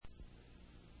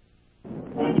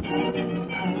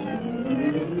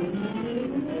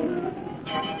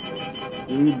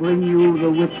We bring you The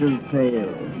Witch's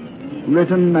Tale,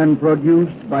 written and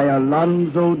produced by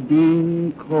Alonzo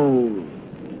Dean Cole.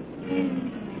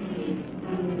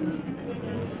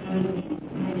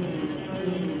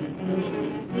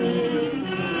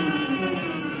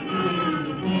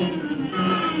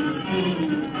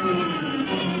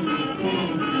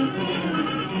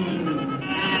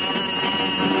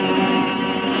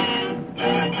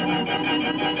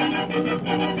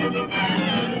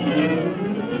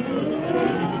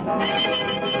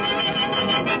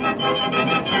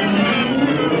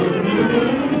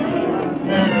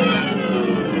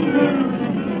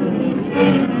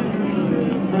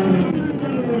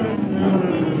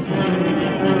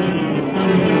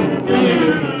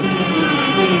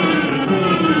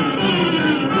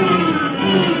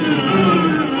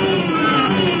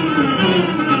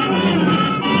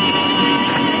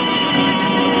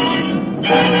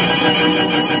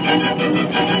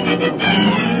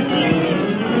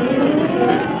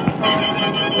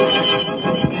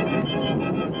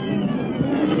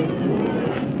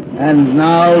 And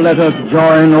now let us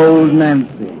join old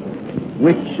Nancy,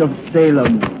 witch of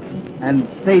Salem, and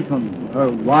Satan, her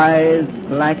wise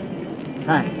black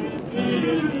cat.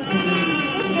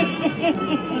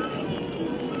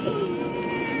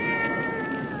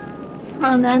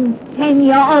 And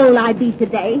 10-year-old I be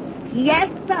today. Yes,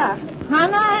 sir.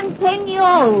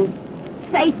 110-year-old.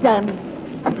 Satan.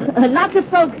 A lot of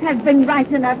folks have been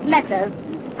writing us letters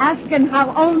asking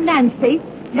how old Nancy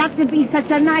got to be such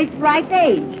a nice right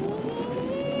age.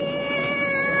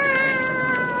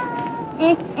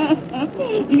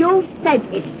 You said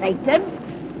it, Satan.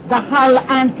 The whole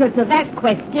answer to that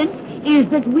question is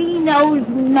that we knows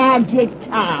magic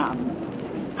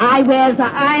charm. I wears an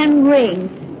iron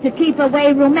ring to keep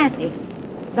away rheumatics.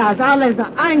 There's always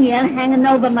an onion hanging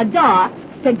over my door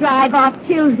to drive off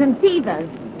chills and fevers.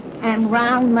 And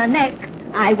round my neck,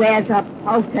 I wears a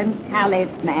potent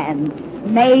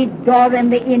talisman made during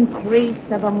the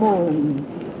increase of a moon,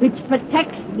 which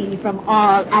protects me from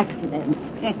all accidents.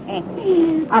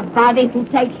 A body who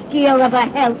takes care of her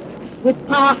health with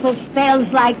powerful spells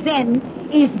like them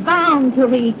is bound to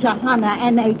reach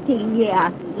 118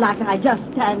 years, like I just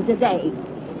turned today.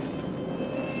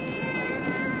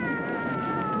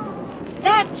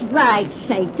 That's right,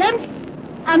 Satan.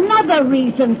 Another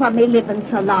reason for me living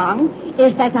so long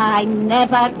is that I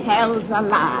never tells a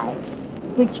lie,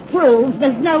 which proves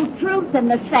there's no truth in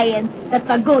the saying that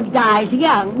the good dies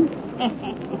young.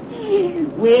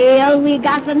 Well, we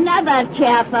got another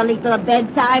cheerful little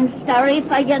bedtime story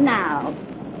for you now.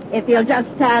 If you'll just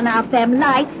turn out them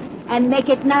lights and make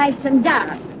it nice and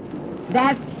dark.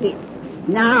 That's it.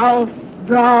 Now,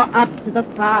 draw up to the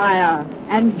fire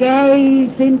and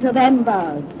gaze into the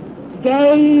embers.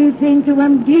 Gaze into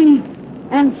them deep,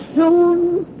 and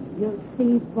soon you'll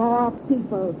see 4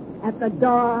 people at the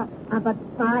door of a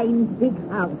fine big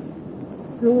house.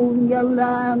 Soon you'll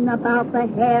learn about the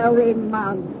hairy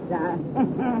monster.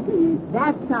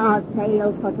 That's our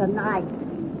tale for tonight.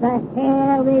 The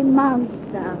hairy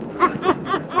monster.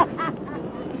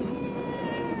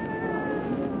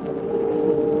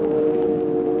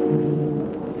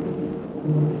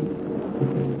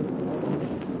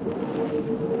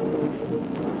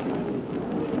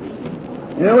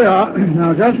 Here we are.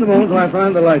 Now, just a moment till I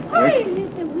find the light switch. Hurry,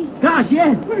 Mr. Weeks. Gosh,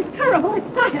 yes. We're terrible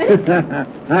excited.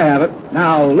 I have it.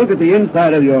 Now, look at the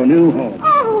inside of your new home.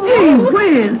 Oh, Hey,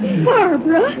 Gwen.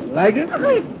 Barbara. Like it? Oh,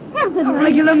 heavenly. A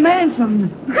regular mansion.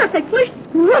 Perfectly And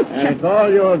scrumptious. it's all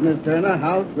yours, Miss Turner,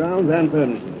 house, grounds, and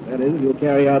furniture. That is, you'll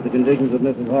carry out the conditions of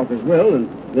Mrs. Hawker's will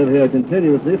and live here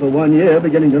continuously for 1 year,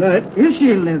 beginning tonight. If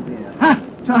she'll live here. Ha!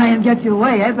 Try and get you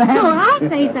away, eh, perhaps? Sure, I'll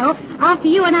say so. After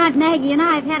you and Aunt Maggie and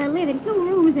I have had to live in 2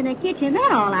 rooms and a kitchen,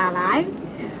 that all our lives.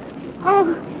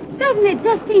 Oh, doesn't it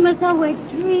just seem as though we're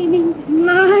dreaming?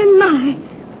 My.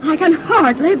 I can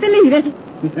hardly believe it.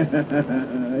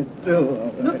 It's true. All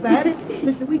right. Look, Dad.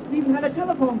 Mr. Weeks even had a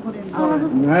telephone put in for us.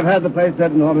 I've had the place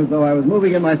set in order as though I was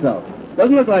moving in myself.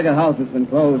 Doesn't look like a house that's been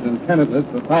closed and tenantless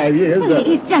for 5 years. Well,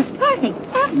 it's just perfect.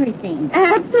 Everything.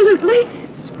 Absolutely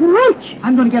scrooch.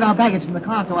 I'm going to get our baggage from the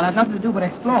car, so I'll have nothing to do but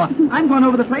explore. I'm going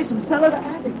over the place from cellar to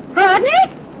attic. Rodney,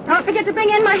 don't forget to bring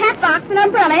in my hat box and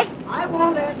umbrella. I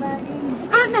won't, Aunt Maggie.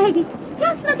 Aunt Maggie,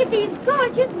 just look at these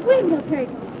gorgeous window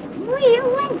curtains. Real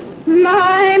lace.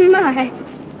 My.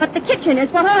 But the kitchen is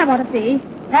what I want to see.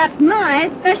 That's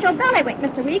my special bailiwick,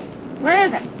 Mr. Weeks. Where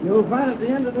is it? You'll find it at the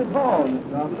end of this hall, Miss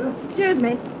Carpenter. Excuse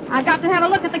me. I've got to have a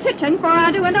look at the kitchen before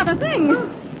I do another thing. Oh,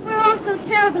 we're all so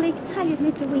terribly excited,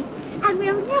 Mr. Weeks. And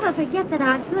we'll never forget that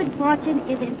our good fortune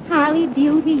is entirely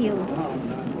due to you. Oh,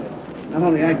 no. I'm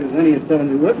only acting as any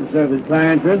attorney would to serve his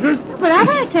client's interest. But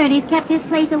other attorneys kept this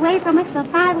place away from us for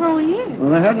 5 whole years.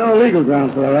 Well, they had no legal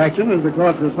grounds for their action, as the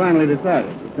court has finally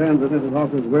decided. The terms of Mrs.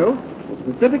 Hawker's will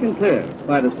were specific and clear,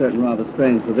 despite a certain rather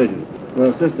strange provision.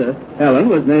 Her sister, Helen,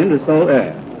 was named as sole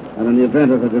heir. And in the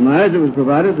event of her demise, it was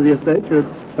provided that the estate should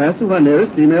pass to her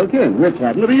nearest female kin, which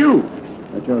happened to be you.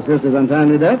 At your sister's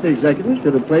untimely death, the executors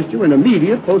should have placed you in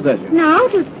immediate possession. Now,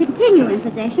 to continue in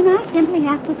possession, I simply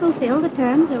have to fulfill the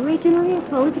terms originally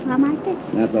imposed upon my sister.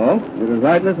 That's all. You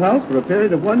reside in this house for a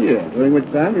period of 1 year, during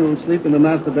which time you will sleep in the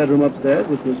master bedroom upstairs,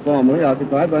 which was formerly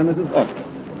occupied by Mrs. Hawker.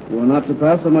 You are not to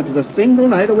pass so much as a single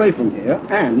night away from here,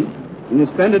 and you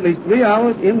will spend at least 3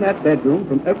 hours in that bedroom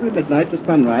from every midnight to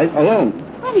sunrise alone.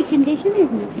 Funny condition,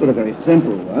 isn't it? But a very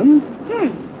simple one.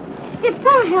 If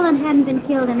poor Helen hadn't been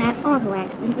killed in that auto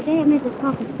accident the day of Mrs.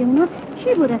 Hawker's funeral,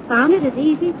 she would have found it as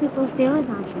easy to fulfill as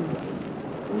I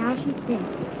should. Now she's dead.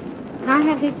 And I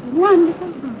have this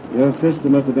wonderful house. Your sister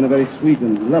must have been a very sweet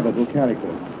and lovable character.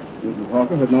 Mrs.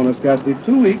 Hawker had known her scarcely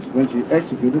 2 weeks when she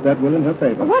executed that will in her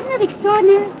favor. Wasn't it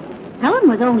extraordinary? Helen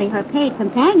was only her paid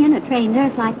companion, a trained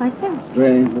nurse like myself.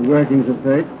 Strange, the workings of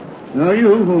fate. Now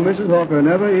you, whom Mrs. Hawker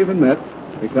never even met,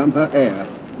 become her heir.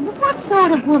 But what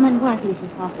sort of woman was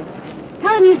Mrs. Hawker?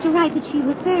 Helen used to write that she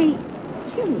was very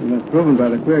cute. And that's proven by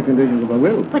the queer conditions of her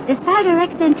will. But despite her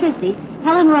eccentricity,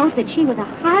 Helen wrote that she was a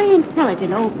highly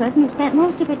intelligent old person who spent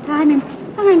most of her time in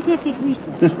scientific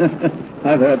research.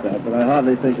 I've heard that, but I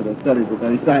hardly think that her studies were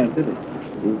very scientific.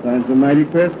 You'll find some mighty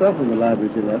queer stuff in the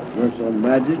library she left. Works on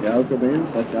magic, alchemy, and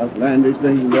such outlandish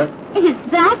things as that. Is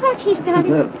that what she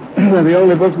studied? They're the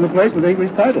only books in the place with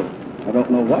English titles. I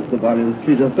don't know what the body of the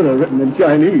sheet of are written in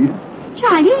Chinese.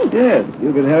 Chinese? Yes,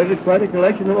 you've inherited quite a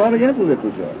collection of Oriental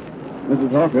literature. Mrs.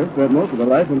 Hawker spent most of her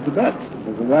life in Tibet.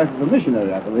 As the wife of a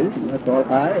missionary, I believe, and that's all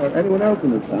I or anyone else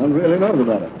in this town really knows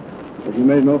about her. But she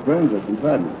made no friends or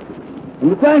companions. From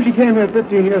the time she came here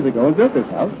 15 years ago and built this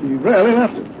house, she rarely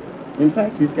left it. In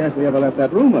fact, she scarcely ever left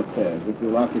that room upstairs, which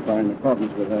will occupy in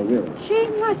accordance with her will. She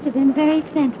must have been very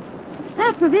eccentric.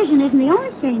 That provision isn't the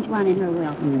only strange one in her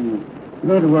will. You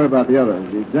don't have to worry about the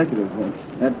others. The executives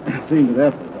won't. That seems to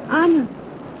their fault.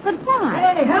 But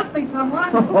why? Hey, help me,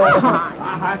 someone.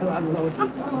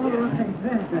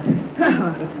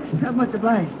 Much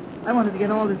obliged. I wanted to get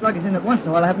all this luggage in at once,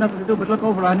 so I'll have nothing to do but look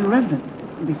over our new residence.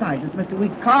 And besides, it's Mr.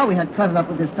 Weeks' car we had cluttered up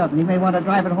with this stuff, and he may want to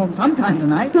drive it home sometime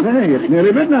tonight. Hey, it's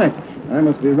nearly midnight. I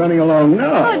must be running along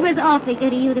now. Oh, it was awfully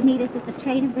good of you to meet us at the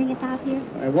train and bring us out here.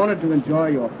 I wanted to enjoy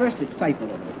your first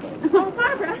excitement over the place. Oh,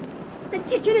 Barbara, the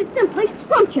kitchen is simply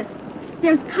scrumptious.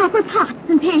 There's copper pots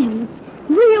and pans,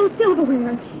 real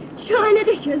silverware, china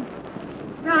dishes.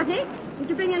 Rodney, did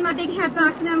you bring in my big hat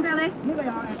box and umbrella? Here they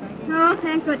are, Aunt Maggie. Oh,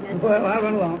 thank goodness. Well, I'll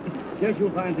run along. Guess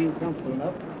you'll find things comfortable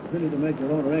enough. Really to make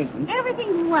your own arrangements.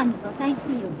 Everything's wonderful, thanks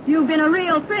to you. You've been a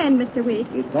real friend, Mr. Weeks.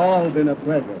 It's all been a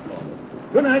pleasure for me.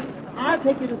 Good night. I'll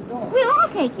take you to the door. We'll all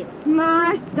take you.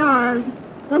 My stars,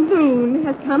 the moon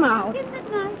has come out. Isn't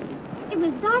it nice? It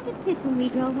was dark as pitch when we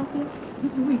drove up here.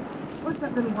 Mr. Weeks, what's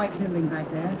that little white building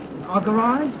back there? Our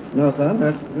garage? No, son,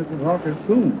 that's Mrs. Hawker's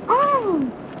tomb.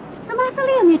 Oh, the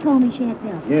mausoleum you told me she had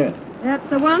built. Yes. That's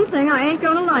the one thing I ain't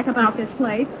going to like about this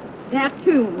place. That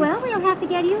tomb. Well, we'll have to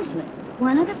get used to it.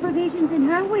 One of the provisions in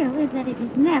her will is that it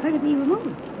is never to be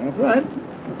removed. That's right.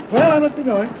 Well, I must be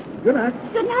going. Good night.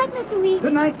 Good night, Mr. Weeks.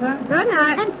 Good night, sir. Good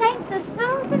night. And thanks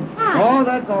 1,000 times. Oh,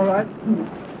 that's all right.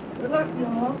 Good luck, you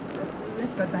all.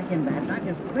 Let's go back in, Dad. I'm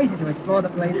just crazy to explore the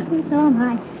place. So am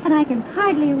I. And I can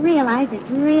hardly realize it's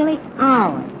really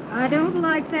ours. I don't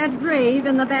like that grave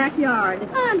in the backyard.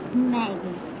 Aunt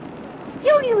Maggie,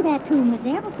 you knew that tomb was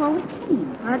there before we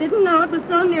came. I didn't know it was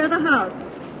so near the house.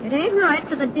 It ain't right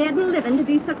for the dead and living to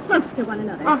be so close to one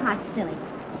another. Oh, how silly.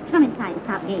 Come inside and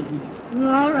stop gazing at it.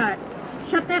 All right.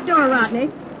 Shut that door, Rodney,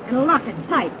 and lock it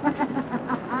tight.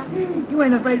 You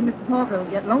ain't afraid Mrs. Hawker will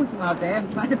get lonesome out there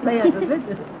and try to play us a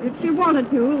visit. If she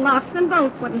wanted to, locks and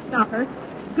bolts wouldn't stop her.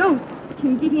 Ghosts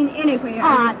can get in anywhere.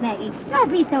 Oh, Aunt Maggie, don't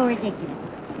be so ridiculous.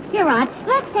 Here, Rod,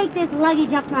 let's take this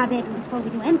luggage up to our bedroom before we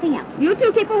do anything else. You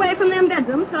two keep away from them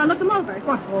bedrooms till I look them over.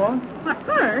 What for? What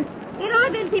for? Ain't I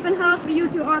been keeping house for you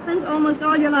two orphans almost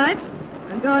all your life?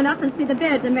 I'm going up and see the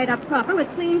beds are made up proper with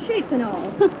clean sheets and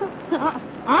all.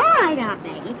 All right, Aunt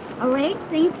Maggie. Arrange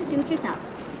things to suit yourself.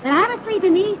 But I'm asleep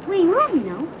in the east wing room, you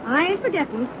know. I ain't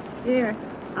forgetting. Here,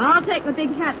 I'll take my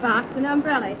big hat box and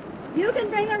umbrella. You can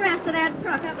bring the rest of that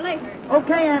truck up later.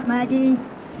 Okay, Aunt Maggie.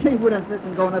 She would insist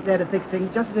on going up there to fix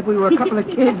things just as if we were a couple of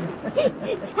kids.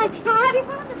 Have you found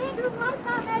the bedroom once,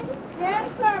 Aunt Maggie?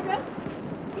 Yes, Barbara.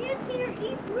 This here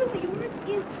east room of yours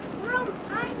is room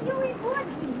I knew it would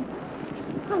be.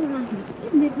 Oh,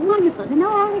 isn't it wonderful to know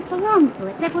all this belongs to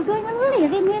it, that we're going to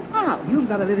live in this house? You've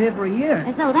got to live here for a year.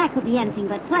 As though that could be anything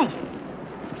but pleasure.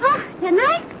 Oh,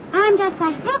 tonight, I'm just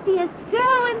the happiest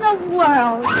girl in the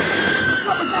world.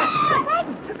 What was that? Aunt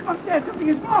Maggie! Come upstairs. Something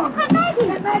is wrong. Aunt Maggie!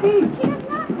 Aunt Maggie! She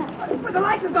doesn't answer. But the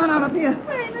lights have gone out up here.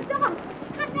 We're in the dark.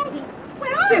 Aunt Maggie,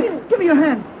 where are Here, you? give me your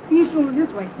hand. East over this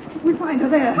way. We'll find her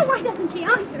there. Oh, why doesn't she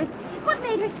answer us? What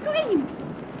made her scream?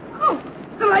 Oh,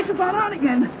 The lights have gone out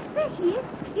again. there she is,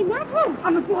 in that room.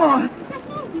 On the floor. Aunt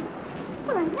Maggie.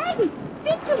 Well, Aunt Maggie,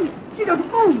 speak to me. She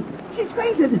doesn't move. She's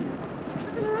fainted. Look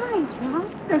at her eyes,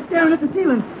 Ralph. They're staring at the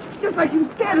ceiling. Just like she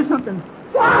was scared of something.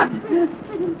 What? I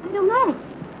don't know.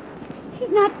 She's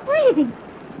not breathing.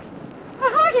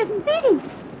 Her heart isn't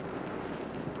beating.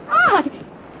 God!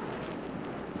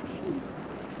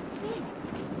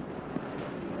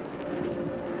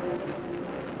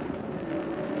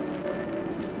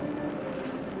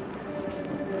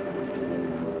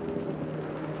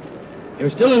 You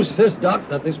still insist, Doc,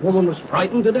 that this woman was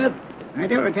frightened to death? I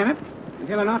do, Lieutenant.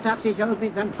 Until an autopsy shows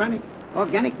me some chronic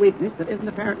organic weakness that isn't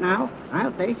apparent now,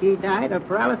 I'll say she died of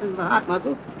paralysis of the heart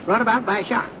muscle brought about by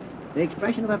shock. The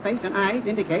expression of her face and eyes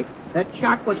indicate that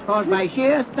shock was caused by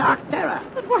sheer stark terror.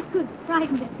 But what could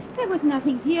frighten her? There was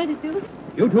nothing here to do.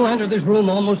 You two entered this room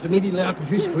almost immediately after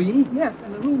she screamed? Yes,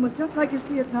 and the room was just like you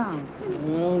see it now.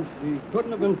 Well, she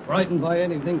couldn't have been frightened by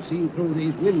anything seen through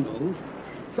these windows.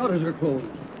 Shutters are closed.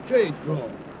 Shades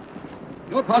drawn.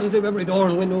 You're positive every door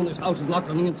and window in this house is locked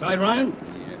on the inside, Ryan?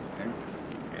 Yes, sir.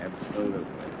 Absolutely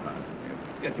positive.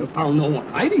 Yet you found no one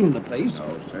hiding in the place.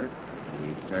 No, sir.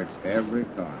 We searched every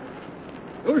corner.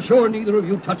 You're sure neither of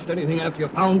you touched anything after you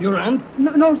found your aunt?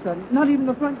 No, sir. Not even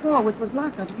the front door, which was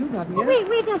locked until you got here. Oh,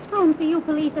 we just phoned for you,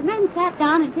 police, and then sat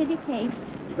down until you came.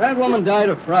 That woman died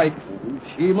of fright.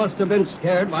 She must have been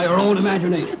scared by her own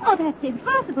imagination. Oh, that's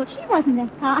impossible. She wasn't that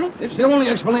high. It's the only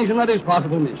explanation that is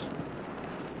possible, miss.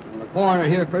 When the coroner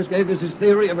here first gave us his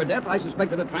theory of her death, I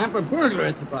suspected a tramp or burglar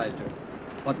had surprised her.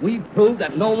 But we've proved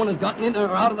that no one has gotten in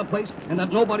or out of the place and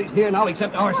that nobody's here now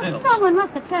except ourselves. Someone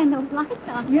must have turned those lights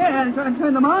on. Yeah, and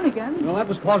turn them on again. Well, that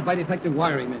was caused by defective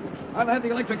wiring, maybe. I'll have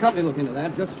the electric company look into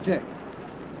that just to check.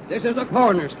 This is a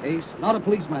coroner's case, not a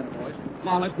police matter, boys. Come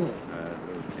on, let's go.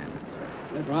 Lieutenant, sir.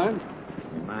 Yes, Ryan?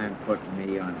 You mind putting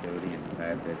me on duty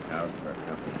inside this house for a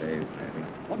couple of days, maybe?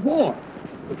 What for?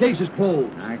 The case is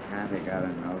closed. I kind of got a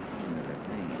notion of a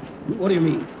thing. What do you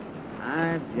mean?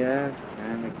 I just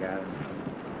kind of got a notion.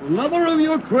 Another of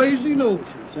your crazy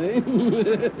notions, eh?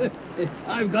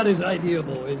 I've got his idea,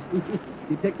 boys.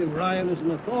 Detective Ryan is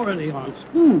an authority on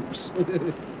spooks.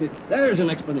 There's an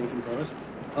explanation for us.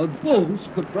 A ghost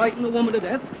could frighten a woman to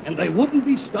death, and they wouldn't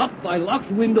be stopped by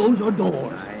locked windows or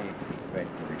doors. I ain't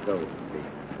expecting a ghost to be in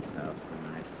this house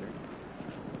tonight, sir.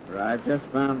 For I've just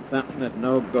found something that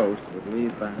no ghost would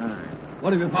leave behind.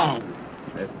 What have you found?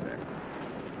 This, sir.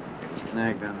 It's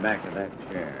snagged on back of that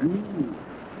chair.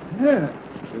 Yeah.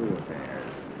 2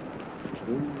 hairs.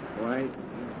 2 white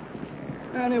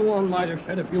hairs. Anyone might have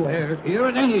shed a few hairs here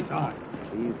at any time.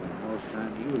 These are most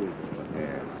unusual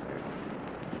hairs,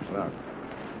 sir. Look,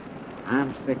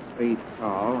 I'm 6 feet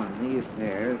tall, and these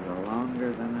hairs are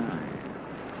longer than I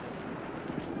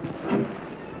am.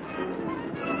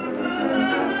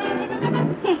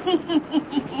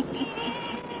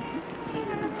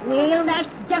 Well, that's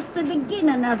just the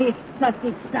beginning of his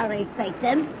fussy story,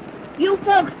 Satan. You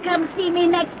folks come see me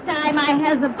next time I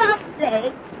has a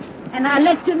birthday, and I'll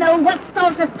let you know what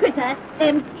sort of critter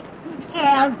them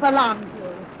hairs belong to.